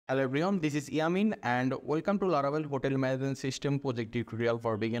Hello everyone, this is Yamin and welcome to Laravel Hotel Management System project tutorial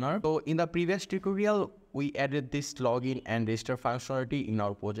for beginner. So in the previous tutorial, we added this login and register functionality in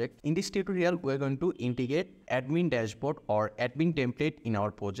our project. In this tutorial, we're going to integrate admin dashboard or admin template in our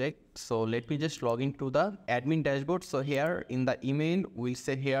project. So let me just log into the admin dashboard. So here in the email, we'll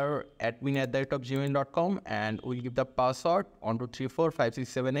say here admin@gmail.com and we'll give the password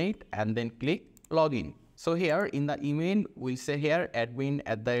 12345678 and then click login. So here in the email, we'll say here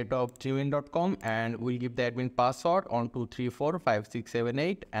admin@gmail.com and we'll give the admin password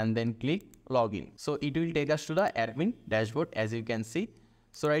 12345678 and then click login. So it will take us to the admin dashboard as you can see.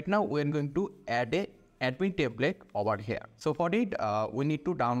 So right now we're going to add a admin template over here. So for it, we need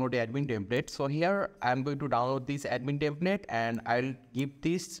to download the admin template. So here I'm going to download this admin template and I'll give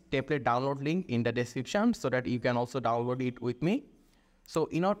this template download link in the description so that you can also download it with me. So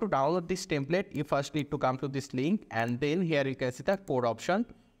in order to download this template, you first need to come to this link and then here you can see the code option.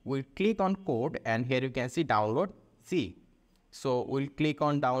 We'll click on code and here you can see download zip. So we'll click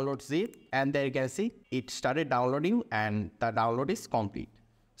on download zip and there you can see it started downloading and the download is complete.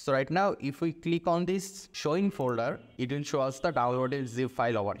 So right now, if we click on this showing folder, it will show us the downloaded zip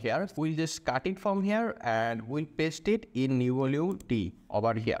file over here. We'll just cut it from here and we'll paste it in new volume T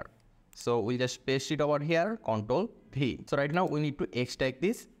over here. So we'll just paste it over here, Ctrl V. So right now we need to extract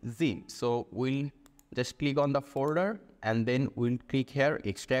this zip. So we'll just click on the folder and then we'll click here,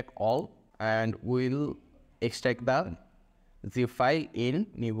 extract all, and we'll extract the zip file in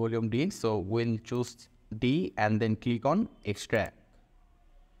new volume D. So we'll choose D and then click on extract.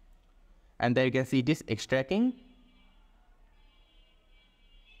 And there you can see it is extracting.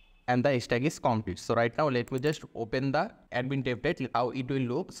 And the extract is complete. So right now, let me just open the admin template, how it will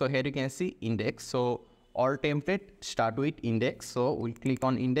look. So here you can see index. So all template start with index. So we'll click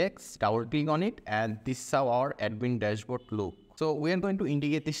on index, double click on it, and this is how our admin dashboard look. So we are going to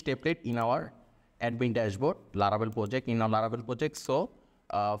integrate this template in our admin dashboard, Laravel project, in our Laravel project. So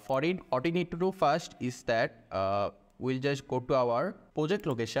for it, what we need to do first is that we'll just go to our project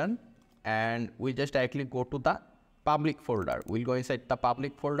location and we'll just directly go to the public folder. We'll go inside the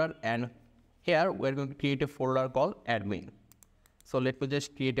public folder and here we're going to create a folder called admin. So let me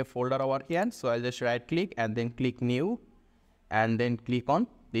just create a folder over here. So I'll just right click and then click new and then click on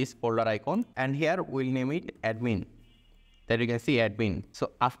this folder icon and here we'll name it admin. There you can see admin.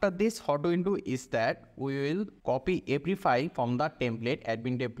 So after this, what we'll do is that we will copy every file from the template,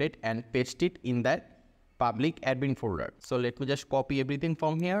 admin template, and paste it in that public admin folder. So let me just copy everything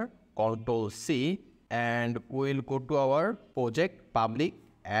from here, Ctrl C, and we'll go to our project, public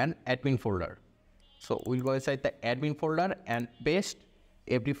and admin folder. So we'll go inside the admin folder and paste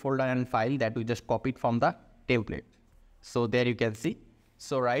every folder and file that we just copied from the template. So there you can see.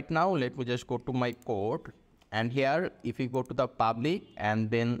 So right now, let me just go to my code. And here, if you go to the public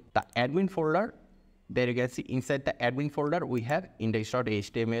and then the admin folder, there you can see inside the admin folder, we have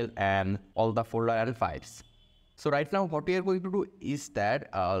index.html and all the folder and files. So right now, what we are going to do is that,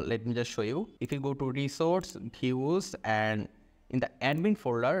 let me just show you. If you go to resource, views, and in the admin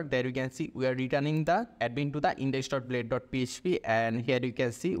folder, there you can see we are returning the admin to the index.blade.php. And here you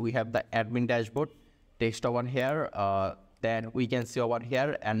can see we have the admin dashboard text over here. Then we can see over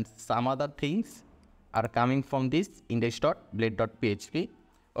here and some other things are coming from this index.blade.php.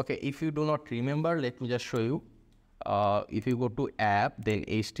 Okay, if you do not remember, let me just show you. If you go to app, then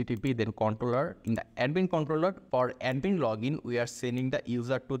HTTP, then controller, in the admin controller for admin login, we are sending the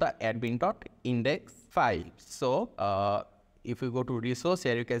user to the admin.index file. So if you go to resource,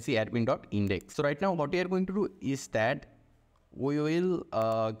 here you can see admin.index. So right now what we are going to do is that we will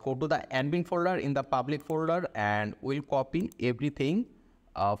go to the admin folder in the public folder and we'll copy everything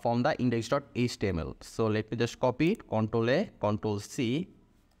from the index.html. So let me just copy it, Ctrl A, Ctrl C,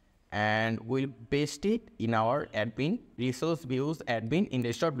 and we'll paste it in our admin resource views admin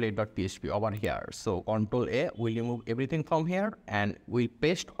index.blade.php over here. So Ctrl A, we'll remove everything from here and we'll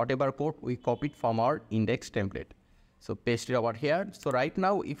paste whatever code we copied from our index template. So paste it over here. So right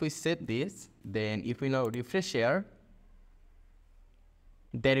now, if we set this, then if we now refresh here,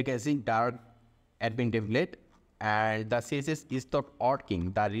 there you can see dark admin template and the CSS is not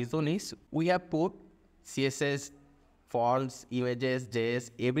working. The reason is we have put CSS, fonts, images,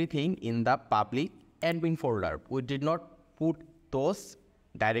 JS, everything in the public admin folder. We did not put those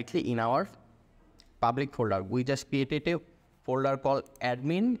directly in our public folder. We just created a folder called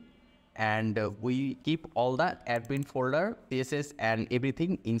admin and we keep all the admin folder, CSS and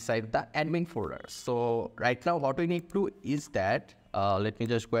everything inside the admin folder. So right now what we need to do is that, let me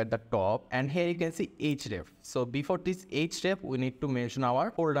just go at the top and here you can see href. So before this href, we need to mention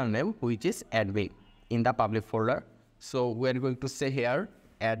our folder name, which is admin in the public folder. So we are going to say here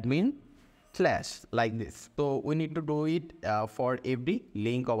admin slash like this. So we need to do it for every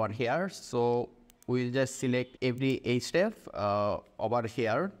link over here. So we'll just select every href over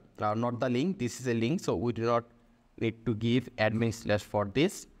here, not the link. This is a link, so we do not need to give admin slash for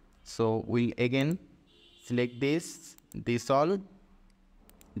this. So we'll again select this all,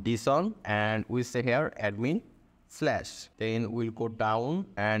 and we say here admin slash. Then we'll go down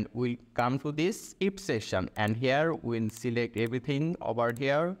and we'll come to this if section, and here we'll select everything over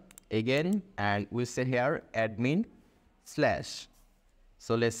here again, and we say here admin slash.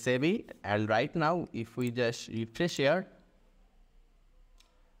 So let's save it, and right now if we just refresh here,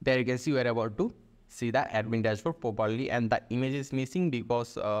 there you can see we are able to see the admin dashboard properly, and the image is missing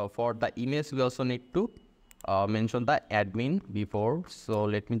because for the image we also need to mention the admin before. So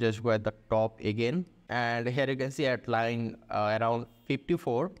let me just go at the top again, and here you can see at line around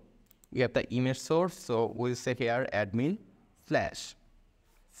 54 we have the image source. So we'll say here admin slash,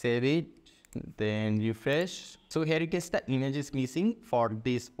 save it, then refresh. So here you can see the image is missing for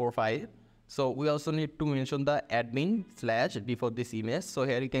this profile. So we also need to mention the admin slash before this image. So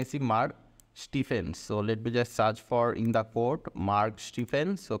here you can see Mark Stephen. So let me just search for in the code Mark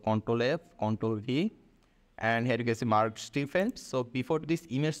Stephen. So Control F, Control V, and here you can see Mark Stephen. So before this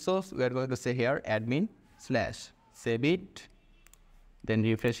image source, we are going to say here admin slash, save it, then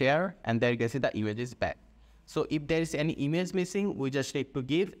refresh here, and there you can see the image is back. So if there is any image missing, we just need to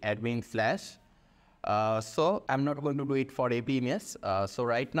give admin slash. So I'm not going to do it for every image. So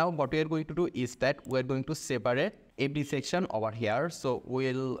right now what we are going to do is that we're going to separate every section over here. So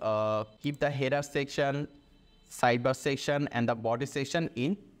we'll keep the header section, sidebar section, and the body section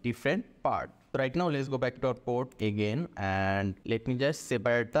in different parts. So right now let's go back to our code again, and let me just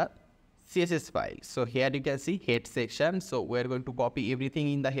separate the CSS file. So here you can see head section. So we're going to copy everything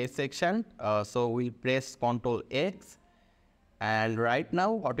in the head section. So we'll press Ctrl X. And right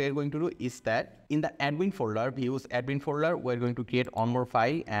now what we're going to do is that in the admin folder, views admin folder, we're going to create one more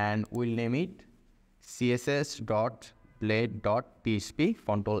file, and we'll name it css.blade.php,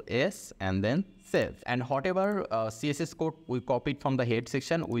 Ctrl S, and then save. And whatever CSS code we copied from the head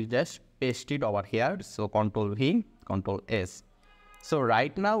section, we'll just paste it over here. So Ctrl V, Ctrl S. So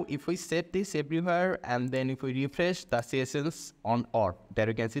right now if we set this everywhere, and then if we refresh, the CSS on auth, there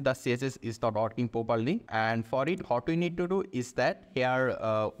you can see the CSS is not working properly. And for it, what we need to do is that here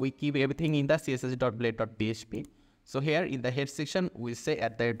we keep everything in the css.blade.php. So here in the head section, we say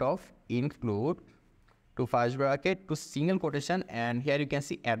at the rate of include to first bracket to single quotation, and here you can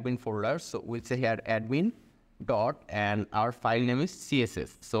see admin folder. So we'll say here admin dot, and our file name is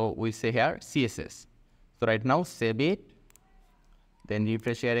CSS. So we say here CSS. So right now save it, then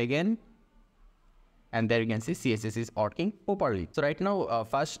refresh here again, and there you can see CSS is working properly. So right now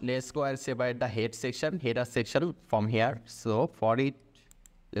first let's go and separate the header section from here. So for it,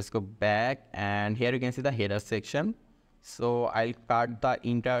 let's go back, and here you can see the header section. So I'll cut the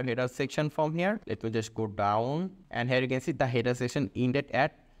entire header section from here. Let me just go down, and here you can see the header section ended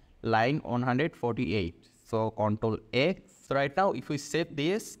at line 148. So Ctrl X. So right now if we save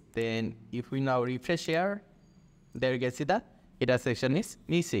this, then if we now refresh here, there you can see the header section is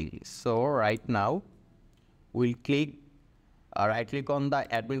missing. So right now we'll click right click on the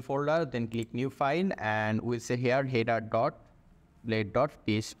admin folder, then click new file, and we'll say here header.blade.php,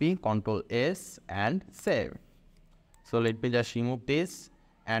 Ctrl S, and save. So let me just remove this,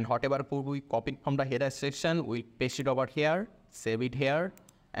 and whatever code we copied from the header section, we paste it over here, save it here,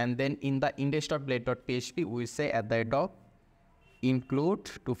 and then in the index.blade.php, we say at the rate of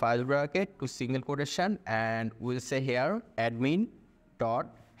include to first bracket to single quotation, and we'll say here admin.header,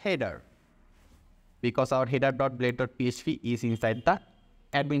 because our header.blade.php is inside the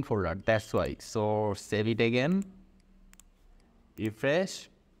admin folder, that's why. So save it again, refresh,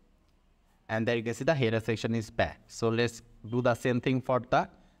 and there you can see the header section is back. So let's do the same thing for the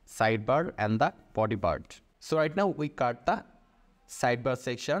sidebar and the body part. So right now we cut the sidebar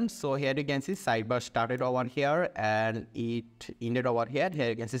section. So here you can see sidebar started over here and it ended over here.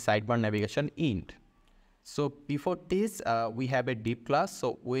 Here you can see sidebar navigation end. So before this we have a div class,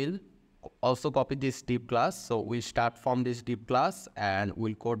 so we'll also copy this div class. So we'll start from this div class and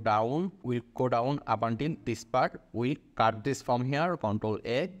we'll go down up until this part. We'll cut this from here, Ctrl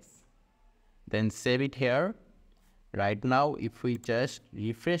X, then save it here. Right now if we just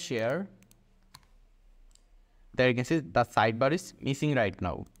refresh here, there you can see the sidebar is missing right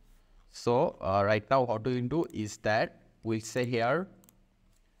now. So right now what we will do is that we'll say here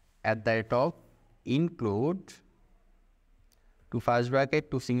at the rate of include to first bracket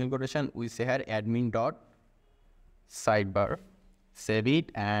to single quotation, we say here admin dot sidebar, save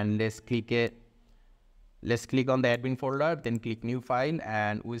it, and let's click a Let's click on the admin folder, then click new file,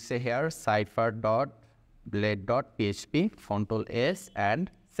 and we say here sidebar.blade.php, Ctrl S and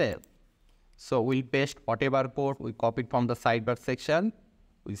save. So we'll paste whatever code we copied from the sidebar section.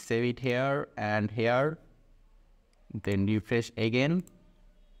 We save it here and here, then refresh again,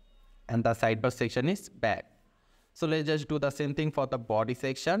 and the sidebar section is back. So let's just do the same thing for the body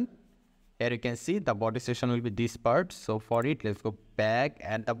section. Here you can see the body section will be this part. So for it, let's go back,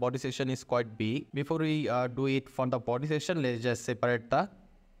 and the body section is quite big. Before we do it for the body section, let's just separate the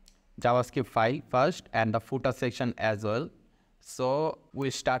JavaScript file first and the footer section as well. So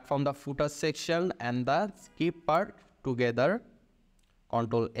we start from the footer section and the skip part together,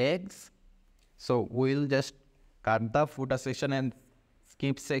 Ctrl X. So we'll just cut the footer section and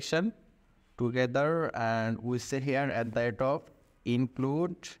skip section together, and we say here at the top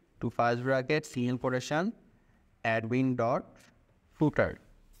include to first bracket single quotation admin.footer.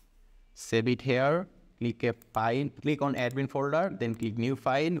 Save it here, click a file, click on admin folder, then click new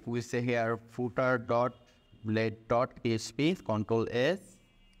file. We say here footer.blade.php, Ctrl S,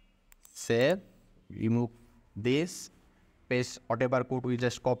 save, remove this, paste whatever code we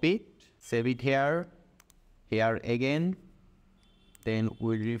just copied, save it here, here again, then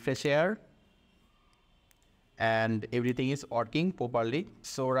we refresh here, and everything is working properly.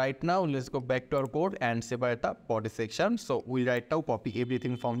 So right now let's go back to our code and separate the body section. So we'll right now copy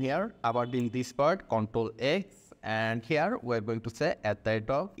everything from here, abutting this part, Ctrl X, and here we're going to say at the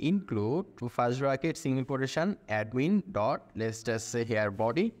top include to first bracket single quotation admin dot, let's just say here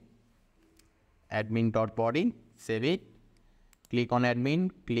body, admin dot body, save it, click on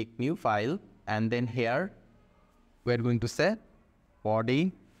admin, click new file, and then here we're going to say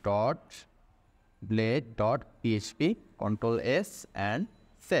body dot blade.php, Ctrl S and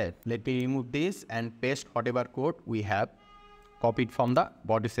save. Let me remove this and paste whatever code we have copied from the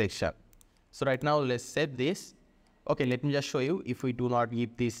body section. So right now let's save this. Okay, let me just show you if we do not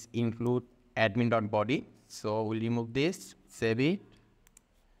give this include admin.body. So we'll remove this, save it,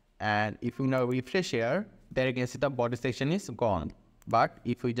 and if we now refresh here, there you can see the body section is gone. But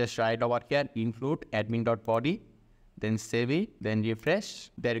if we just write over here include admin.body, then save it, then refresh,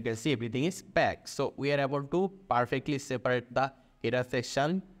 there you can see everything is back. So we are able to perfectly separate the header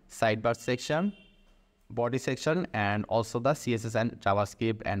section, sidebar section, body section, and also the CSS and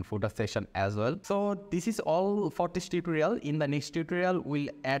JavaScript and footer section as well. So this is all for this tutorial. In the next tutorial, we'll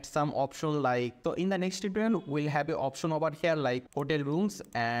add some option like, so in the next tutorial, we'll have an option over here like hotel rooms,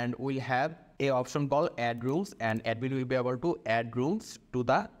 and we'll have a option called add rooms, and admin will be able to add rooms to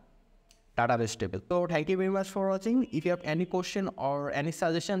the database table. So thank you very much for watching. If you have any question or any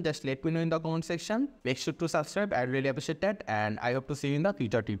suggestion, just let me know in the comment section. Make sure to subscribe. I really appreciate that, and I hope to see you in the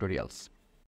future tutorials.